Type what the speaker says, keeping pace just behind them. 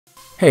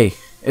Hey,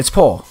 it's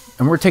Paul,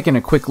 and we're taking a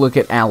quick look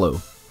at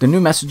Allo, the new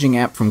messaging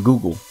app from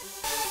Google.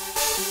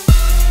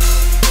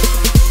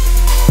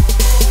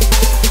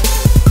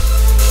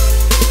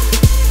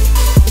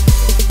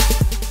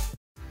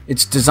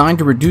 It's designed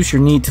to reduce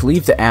your need to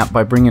leave the app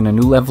by bringing a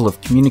new level of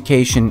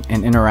communication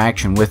and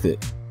interaction with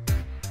it.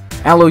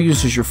 Allo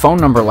uses your phone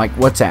number like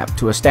WhatsApp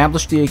to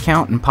establish the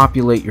account and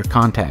populate your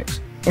contacts.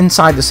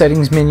 Inside the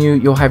settings menu,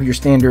 you'll have your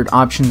standard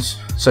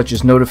options such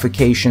as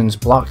notifications,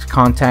 blocked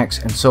contacts,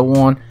 and so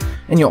on,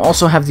 and you'll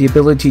also have the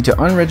ability to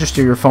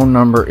unregister your phone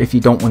number if you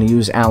don't want to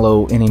use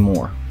Allo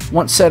anymore.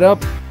 Once set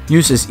up,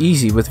 use is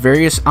easy with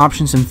various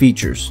options and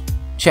features.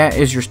 Chat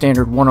is your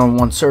standard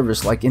one-on-one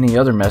service like any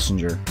other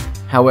messenger.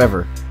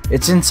 However,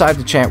 it's inside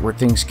the chat where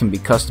things can be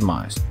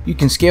customized. You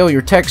can scale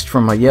your text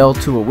from a yell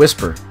to a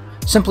whisper,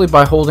 simply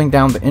by holding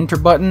down the enter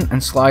button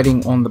and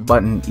sliding on the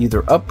button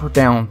either up or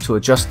down to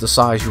adjust the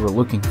size you are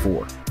looking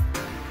for.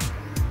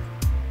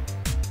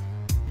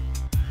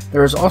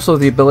 There is also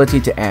the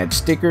ability to add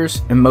stickers,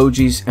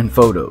 emojis, and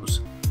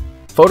photos.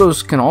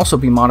 Photos can also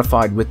be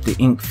modified with the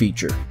ink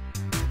feature.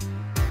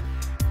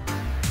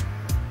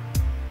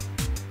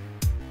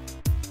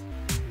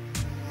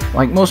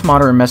 Like most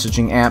modern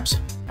messaging apps,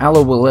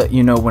 Allo will let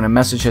you know when a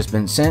message has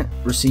been sent,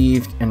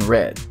 received, and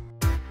read.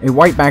 A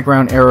white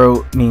background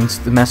arrow means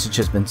the message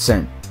has been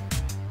sent.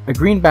 A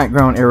green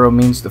background arrow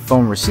means the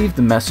phone received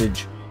the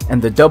message,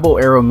 and the double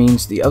arrow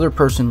means the other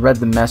person read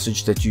the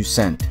message that you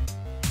sent.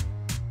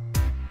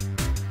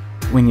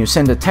 When you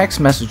send a text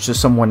message to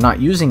someone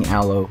not using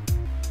Allo,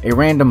 a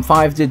random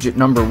 5-digit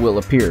number will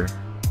appear.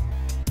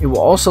 It will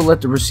also let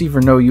the receiver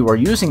know you are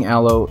using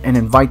Allo and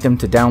invite them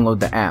to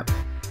download the app.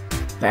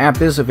 The app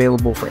is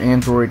available for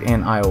Android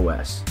and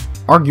iOS.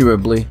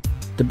 Arguably,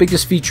 the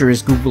biggest feature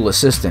is Google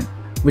Assistant,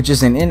 which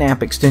is an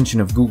in-app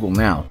extension of Google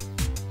Now.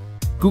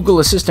 Google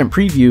Assistant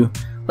Preview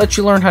lets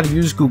you learn how to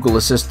use Google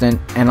Assistant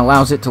and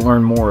allows it to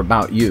learn more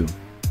about you.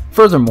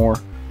 Furthermore,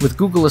 with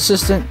Google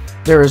Assistant,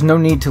 there is no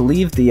need to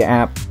leave the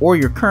app or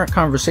your current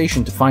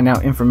conversation to find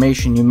out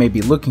information you may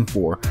be looking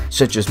for,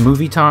 such as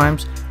movie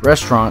times,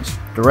 restaurants,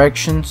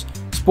 directions,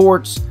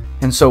 sports,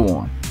 and so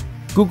on.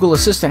 Google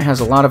Assistant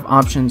has a lot of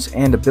options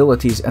and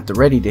abilities at the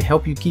ready to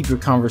help you keep your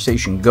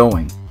conversation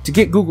going. To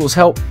get Google's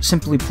help,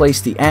 simply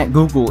place the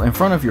 @Google in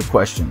front of your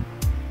question.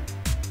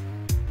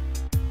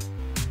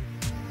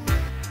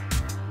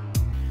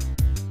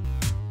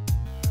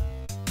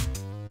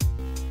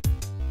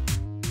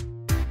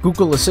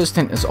 Google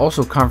Assistant is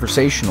also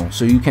conversational,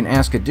 so you can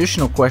ask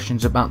additional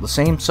questions about the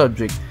same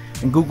subject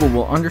and Google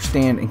will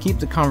understand and keep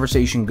the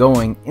conversation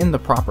going in the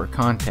proper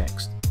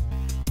context.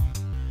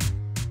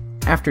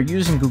 After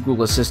using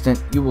Google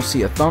Assistant, you will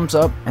see a thumbs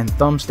up and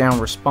thumbs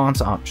down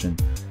response option.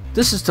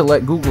 This is to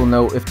let Google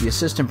know if the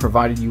assistant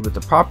provided you with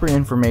the proper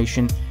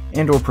information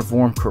and/or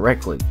performed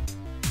correctly.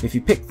 If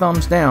you pick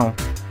thumbs down,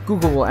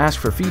 Google will ask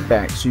for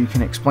feedback so you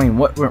can explain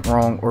what went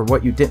wrong or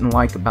what you didn't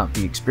like about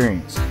the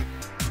experience.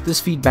 This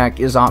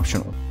feedback is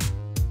optional.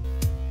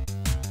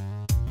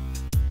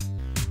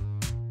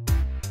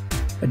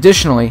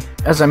 Additionally,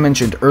 as I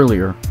mentioned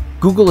earlier,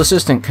 Google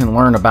Assistant can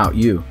learn about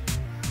you,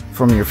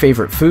 from your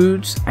favorite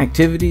foods,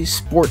 activities,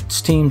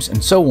 sports teams,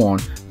 and so on,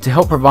 to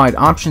help provide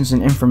options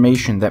and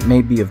information that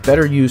may be of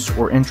better use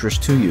or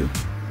interest to you.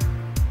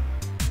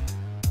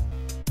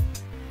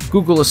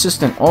 Google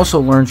Assistant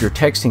also learns your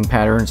texting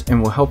patterns and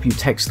will help you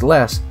text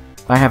less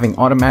by having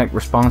automatic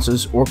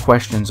responses or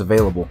questions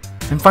available.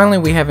 And finally,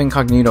 we have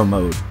incognito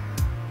mode.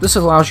 This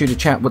allows you to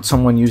chat with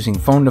someone using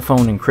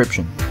phone-to-phone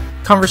encryption.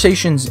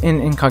 Conversations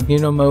in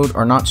incognito mode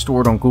are not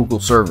stored on Google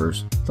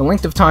servers. The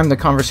length of time the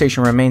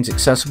conversation remains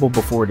accessible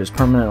before it is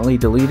permanently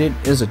deleted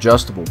is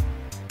adjustable.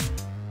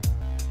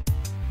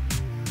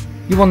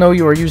 You will know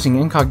you are using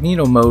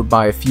incognito mode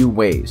by a few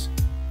ways.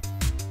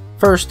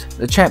 First,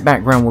 the chat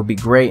background will be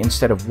gray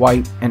instead of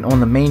white, and on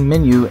the main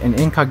menu, an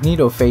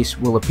incognito face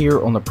will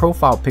appear on the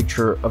profile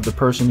picture of the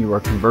person you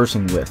are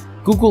conversing with.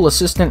 Google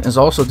Assistant is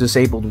also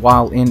disabled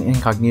while in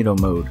incognito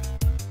mode.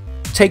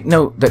 Take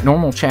note that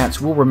normal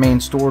chats will remain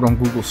stored on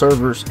Google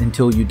servers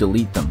until you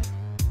delete them.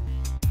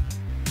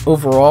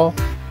 Overall,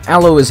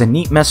 Allo is a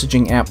neat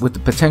messaging app with the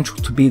potential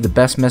to be the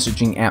best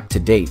messaging app to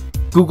date.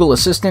 Google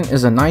Assistant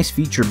is a nice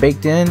feature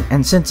baked in,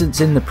 and since it's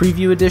in the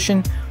preview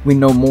edition, we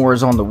know more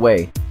is on the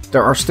way.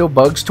 There are still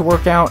bugs to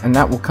work out, and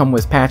that will come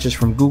with patches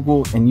from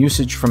Google and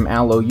usage from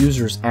Allo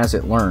users as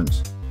it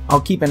learns. I'll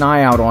keep an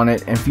eye out on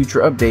it and future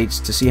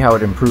updates to see how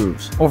it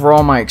improves.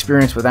 Overall, my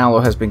experience with Allo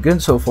has been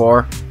good so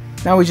far.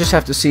 Now we just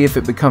have to see if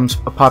it becomes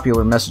a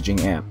popular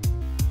messaging app.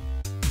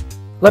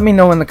 Let me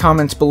know in the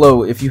comments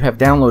below if you have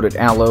downloaded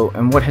Allo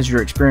and what has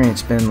your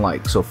experience been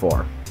like so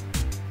far.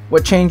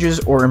 What changes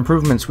or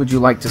improvements would you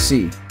like to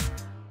see?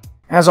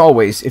 As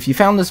always, if you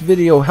found this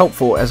video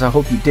helpful, as I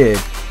hope you did,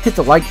 hit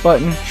the like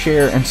button,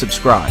 share, and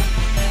subscribe.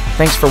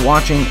 Thanks for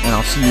watching, and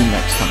I'll see you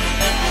next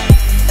time.